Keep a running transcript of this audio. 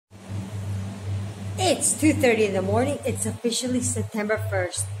It's 2:30 in the morning. It's officially September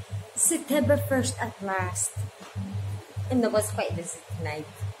 1st. September 1st at last. And it was quite busy tonight.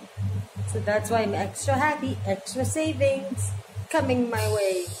 So that's why I'm extra happy, extra savings coming my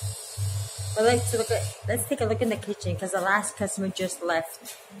way. But let's take a look in the kitchen because the last customer just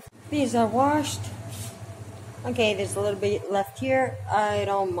left. These are washed. Okay, there's a little bit left here. I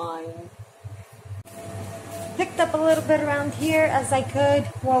don't mind. Picked up a little bit around here as I could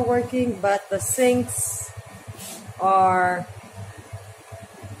while working, but the sinks are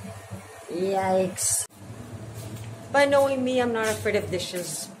yikes. But knowing me, I'm not afraid of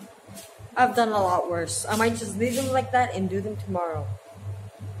dishes. I've done a lot worse. I might just leave them like that and do them tomorrow.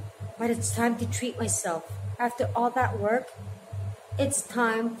 But it's time to treat myself. After all that work, it's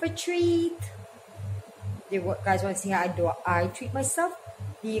time for treat. Do you guys want to see how I treat myself?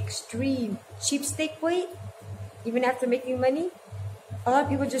 The extreme cheapskate way? Even after making money? A lot of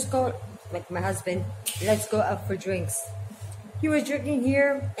people just go, like my husband, let's go out for drinks. He was drinking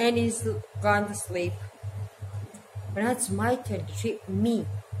here and he's gone to sleep. But now it's my turn to treat me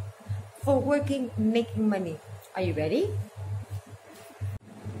for working, making money. Are you ready?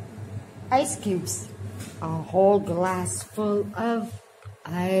 Ice cubes. A whole glass full of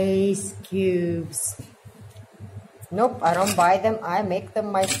ice cubes. Nope, I don't buy them. I make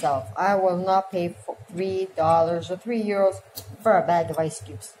them myself. I will not pay for $3 or €3 for a bag of ice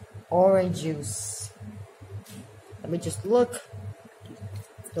cubes. Orange juice. Let me just look.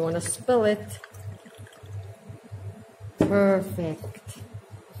 Don't want to spill it. Perfect.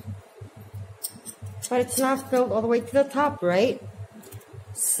 But it's not filled all the way to the top, right?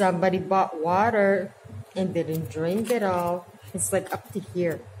 Somebody bought water and didn't drink it all. It's like up to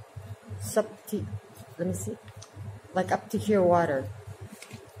here. It's up to, let me see. Like up to here water.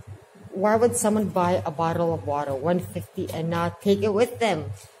 Why would someone buy a bottle of water, $1.50, and not take it with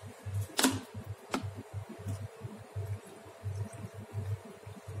them?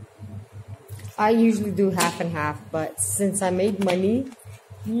 I usually do half and half, but since I made money,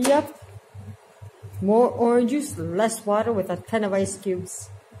 yep. More orange juice, less water with a ton of ice cubes.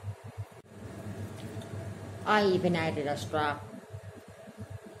 I even added a straw.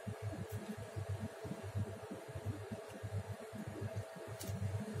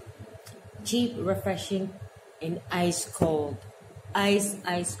 Cheap, refreshing, and ice cold.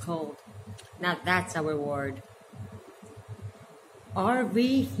 Ice cold. Now that's a reward.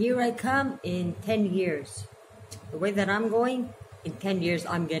 RV, here I come in 10 years. The way that I'm going, in 10 years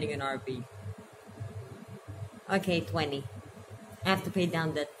I'm getting an RV. Okay, 20. I have to pay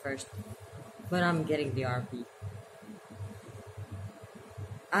down debt first. But I'm getting the RV.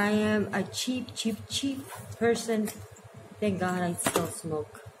 I am a cheap person. Thank God I still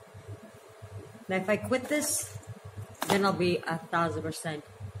smoke. Now if I quit this, then I'll be 1,000%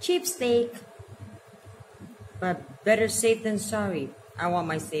 cheapskate. But better safe than sorry. I want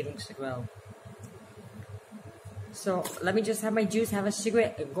my savings to grow. So let me just have my juice, have a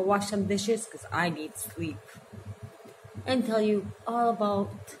cigarette, and go wash some dishes because I need sleep. And tell you all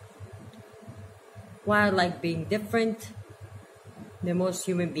about why I like being different than most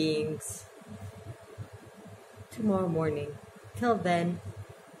human beings tomorrow morning. Till then,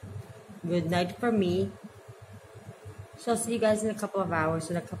 good night for me. So I'll see you guys in a couple of hours,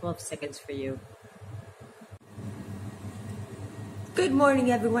 in a couple of seconds for you. Good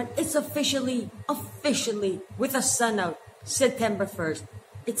morning, everyone. It's officially, with the sun out, September 1st.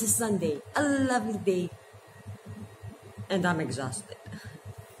 It's a Sunday, a lovely day. And I'm exhausted.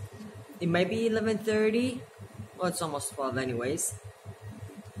 It might be 11:30. Well, it's almost 12 anyways.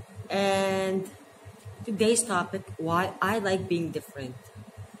 And today's topic, why I like being different.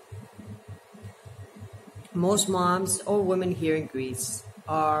 Most moms or women here in Greece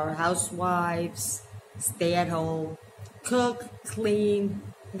are housewives, stay at home, cook, clean,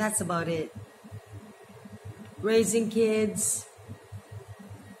 that's about it. Raising kids,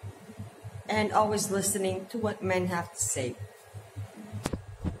 and always listening to what men have to say.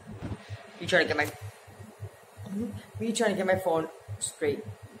 You trying to get my phone straight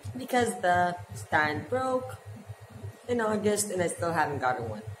because the stand broke in August and I still haven't gotten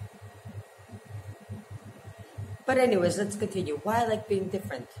one. But anyways, let's continue. Why I like being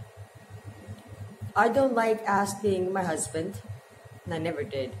different. I don't like asking my husband, and I never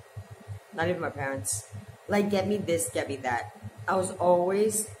did, not even my parents, like get me this, get me that. I was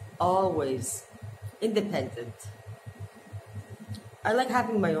always independent. I like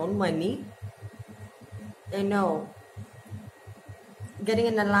having my own money. And no, getting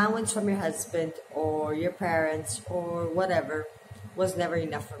an allowance from your husband or your parents or whatever was never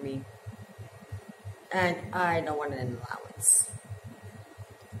enough for me. And I don't want an allowance.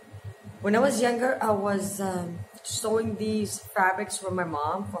 When I was younger, I was sewing these fabrics for my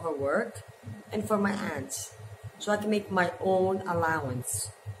mom for her work and for my aunts, so I can make my own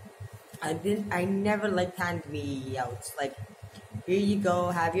allowance. I never liked hand me outs. Like, here you go,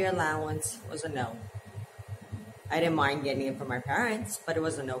 have your allowance. Was a no. I didn't mind getting it from my parents, but it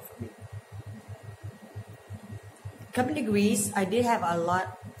was a no for me. Coming to Greece, I did have a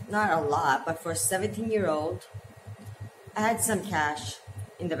lot, not a lot, but for a 17-year-old, I had some cash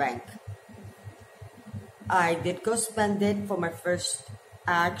in the bank. I did go spend it for my first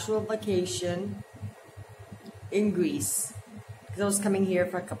actual vacation in Greece. Because I was coming here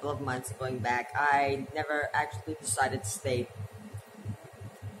for a couple of months, going back. I never actually decided to stay.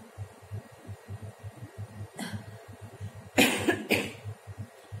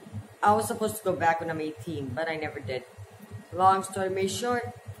 I was supposed to go back when I'm 18, but I never did. Long story made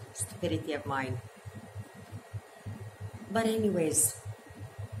short, stupidity of mine. But anyways,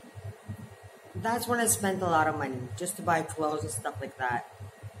 that's when I spent a lot of money just to buy clothes and stuff like that.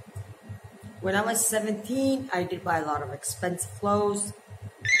 When I was 17, I did buy a lot of expensive clothes.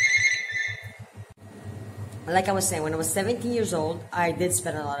 Like I was saying, when I was 17 years old, I did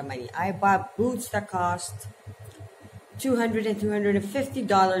spend a lot of money. I bought boots that cost $200 and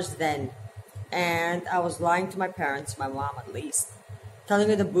 $250 then. And I was lying to my parents, my mom at least, telling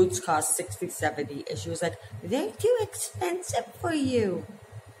her the boots cost $60, $70. And she was like, they're too expensive for you.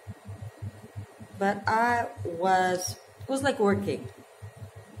 But it was like working.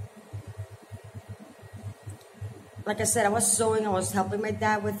 Like I said, I was sewing, I was helping my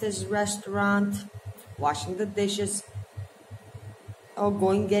dad with his restaurant, washing the dishes, or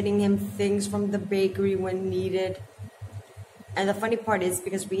getting him things from the bakery when needed. And the funny part is,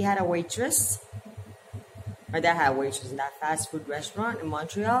 because we had a waitress, my dad had a waitress in that fast food restaurant in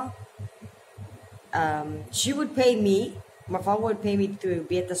Montreal, she would pay me, my father would pay me to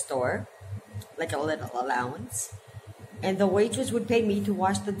be at the store, like a little allowance, and the waitress would pay me to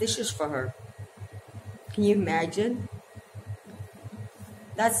wash the dishes for her. Can you imagine?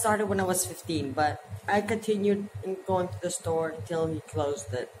 That started when I was 15, but I continued going to the store until he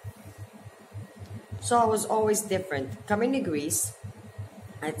closed it. So I was always different. Coming to Greece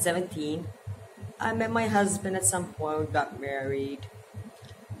at 17, I met my husband at some point, got married.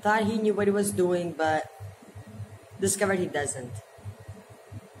 Thought he knew what he was doing, but discovered he doesn't.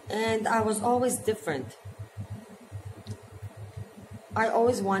 And I was always different. I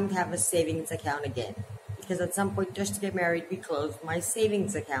always wanted to have a savings account again. Because at some point, just to get married, we closed my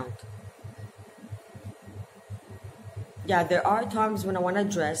savings account. Yeah, there are times when I want a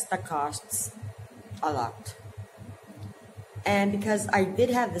dress that costs a lot. And because I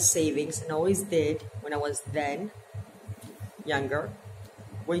did have the savings, and always did, when I was then younger,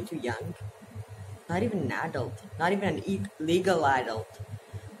 way too young, not even an adult, not even an legal adult,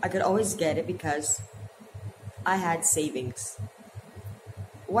 I could always get it because I had savings.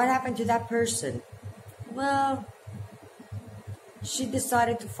 What happened to that person? Well, she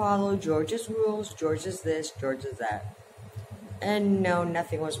decided to follow George's rules. George is this, George is that. And no,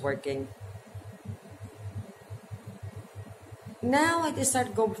 nothing was working. Now I decided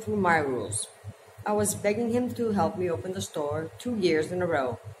to go through my rules. I was begging him to help me open the store 2 years in a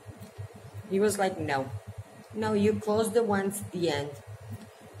row. He was like, no, you closed it once at the end.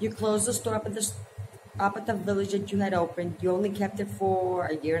 You closed the store up at the village that you had opened. You only kept it for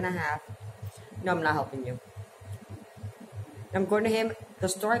a year and a half. No, I'm not helping you. I'm going to him. The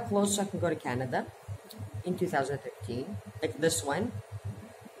store I closed so I can go to Canada in 2013. Like this one.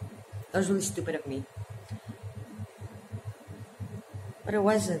 That was really stupid of me. But it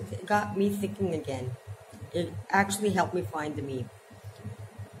wasn't. It got me thinking again. It actually helped me find the me.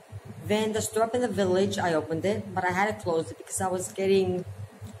 Then the store up in the village, I opened it, but I had to close it because I was getting...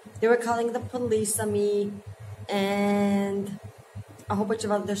 They were calling the police on me and a whole bunch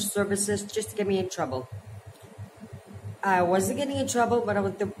of other services just to get me in trouble. I wasn't getting in trouble,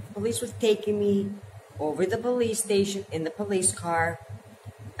 but the police was taking me over the police station in the police car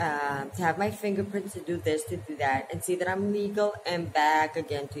to have my fingerprints, to do this, to do that, and see that I'm legal and back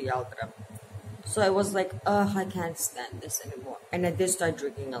again to yell at them. So I was like, I can't stand this anymore. And I did start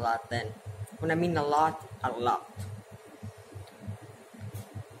drinking a lot then. When I mean a lot, a lot.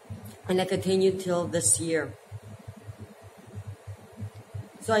 And I continued till this year.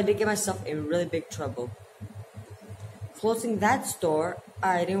 So I did get myself in really big trouble. Closing that store,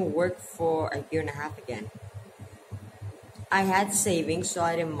 I didn't work for a year and a half again. I had savings, so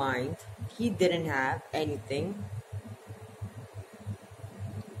I didn't mind. He didn't have anything.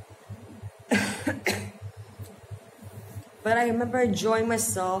 But I remember enjoying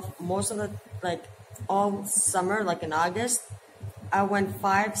myself most of the, all summer, like in August. I went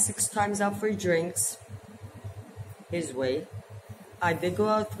 5, 6 times out for drinks his way. I did go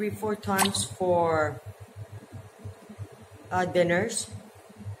out 3, 4 times for dinners.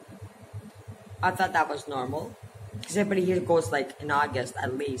 I thought that was normal. Because everybody here goes like in August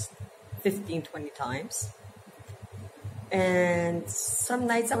at least 15, 20 times. And some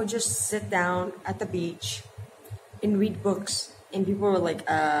nights I would just sit down at the beach and read books. And people were like,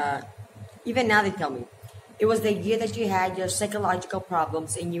 even now they tell me, it was the year that you had your psychological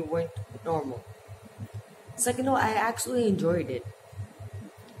problems and you weren't normal. It's like, no, I actually enjoyed it.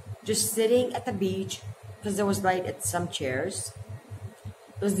 Just sitting at the beach, because there was light at some chairs.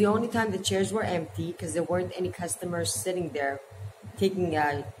 It was the only time the chairs were empty because there weren't any customers sitting there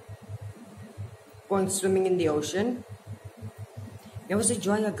going swimming in the ocean. I was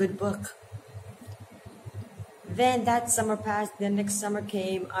enjoying a good book. Then that summer passed, the next summer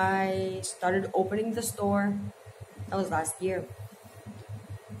came, I started opening the store. That was last year.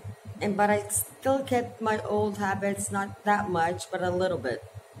 But I still kept my old habits, not that much, but a little bit.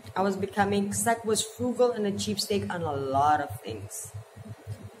 I was becoming, because I was frugal and a cheapskate on a lot of things.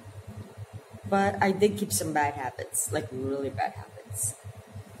 But I did keep some bad habits, like really bad habits.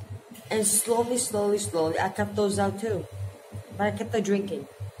 And slowly, I cut those out too. But I kept the drinking.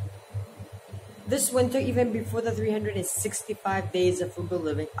 This winter, even before the 365 days of frugal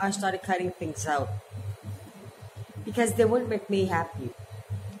living, I started cutting things out. Because they wouldn't make me happy.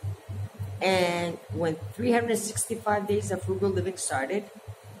 And when 365 days of frugal living started,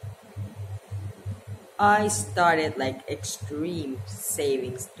 I started like extreme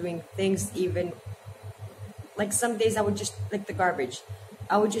savings, doing things even, like some days I would just, like the garbage,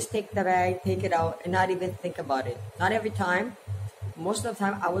 I would just take the bag, take it out, and not even think about it. Not every time. Most of the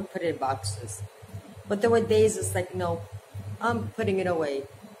time I would put it in boxes. But there were days it's like, no, I'm putting it away.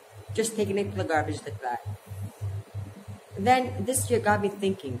 Just taking it to the garbage like that. And then this year got me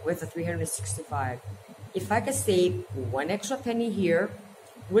thinking with the 365. If I could save one extra penny here,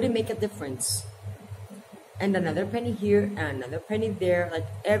 would it make a difference? And another penny here and another penny there. Like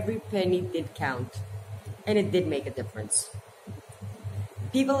every penny did count. And it did make a difference.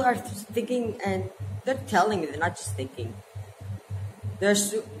 People are thinking and they're telling me, they're not just thinking. They're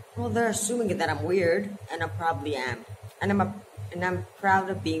assuming that I'm weird, and I probably am. And I'm proud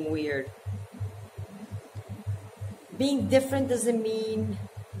of being weird. Being different doesn't mean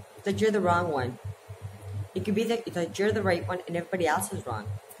that you're the wrong one. It could be that you're the right one and everybody else is wrong.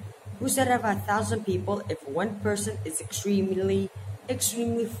 Who said out of 1,000 people, if one person is extremely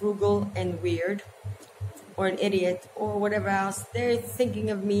frugal and weird, or an idiot, or whatever else, they're thinking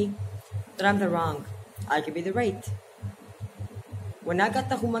of me that I'm the wrong. I could be the right. When I got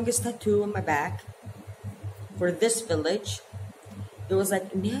the humongous tattoo on my back for this village, it was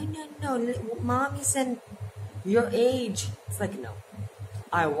like, no, mommy's and your age. It's like, no.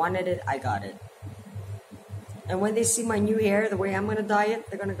 I wanted it, I got it. And when they see my new hair, the way I'm going to dye it,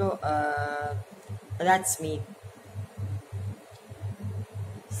 they're going to go, that's me.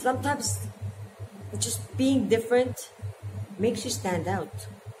 Sometimes just being different makes you stand out.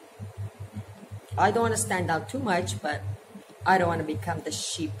 I don't want to stand out too much, but I don't want to become the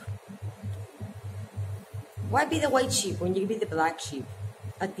sheep. Why be the white sheep when you can be the black sheep?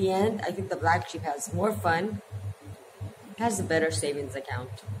 At the end, I think the black sheep has more fun, has a better savings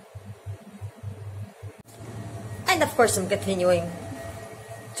account. And of course, I'm continuing.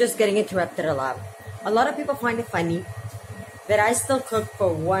 Just getting interrupted a lot. A lot of people find it funny that I still cook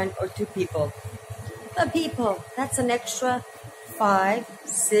for 1 or 2 people. The people, that's an extra 5,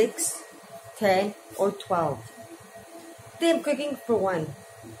 6, 10, or 12. I'm cooking for 1.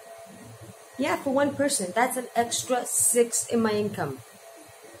 Yeah, for 1 person. That's an extra 6 in my income.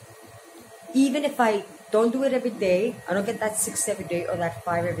 Even if I don't do it every day, I don't get that 6 every day or that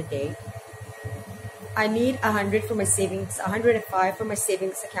 5 every day. I need 100 for my savings, 105 for my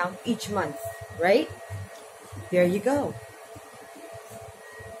savings account each month, right? There you go.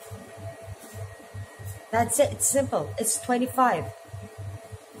 That's it. It's simple. It's 25.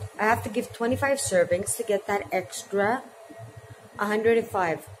 I have to give 25 servings to get that extra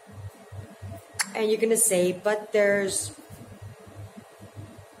 105. And you're going to say, but there's...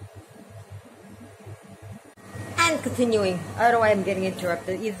 And continuing. I don't know why I'm getting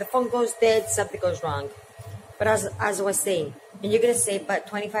interrupted. Either the phone goes dead, something goes wrong. But as I was saying, and you're going to say, but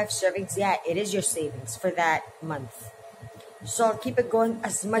 25 servings, yeah, it is your savings for that month. So I'll keep it going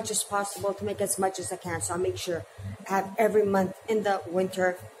as much as possible to make as much as I can. So I'll make sure I have every month in the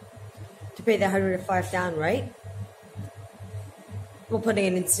winter to pay the 105 down, right? We're putting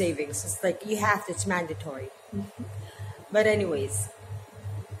it in savings. It's like you have to, it's mandatory. But anyways,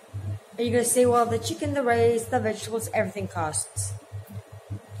 are you going to say, well, the chicken, the rice, the vegetables, everything costs.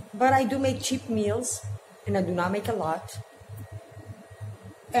 But I do make cheap meals, and I do not make a lot.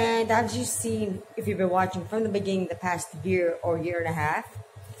 And as you've seen, if you've been watching from the beginning, the past year or year and a half,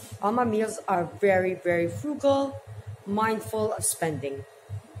 all my meals are very, very frugal, mindful of spending.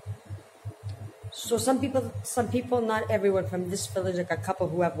 So some people, not everyone from this village, like a couple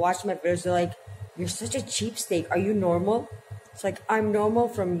who have watched my videos, they're like, "You're such a cheapskate. Are you normal?" It's like, I'm normal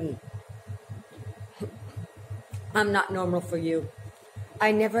for me. I'm not normal for you. I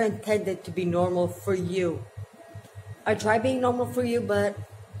never intended to be normal for you. I tried being normal for you, but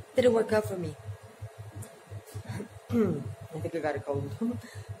didn't work out for me. I think I got a cold.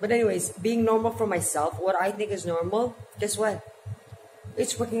 But anyways, being normal for myself, what I think is normal, guess what?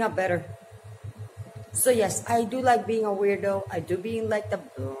 It's working out better. So yes, I do like being a weirdo. I do being like the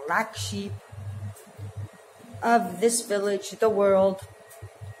black sheep of this village, the world.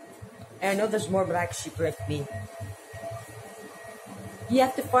 And I know there's more black sheep like me. You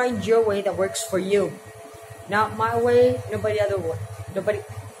have to find your way that works for you. Not my way,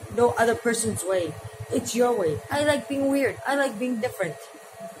 no other person's way. It's your way. I like being weird. I like being different.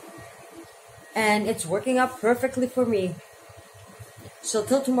 And it's working out perfectly for me. So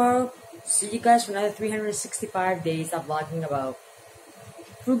till tomorrow, see you guys for another 365 days of vlogging about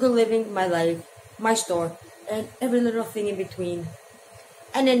frugal living, my life, my store, and every little thing in between.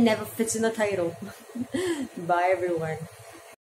 And it never fits in the title. Bye everyone.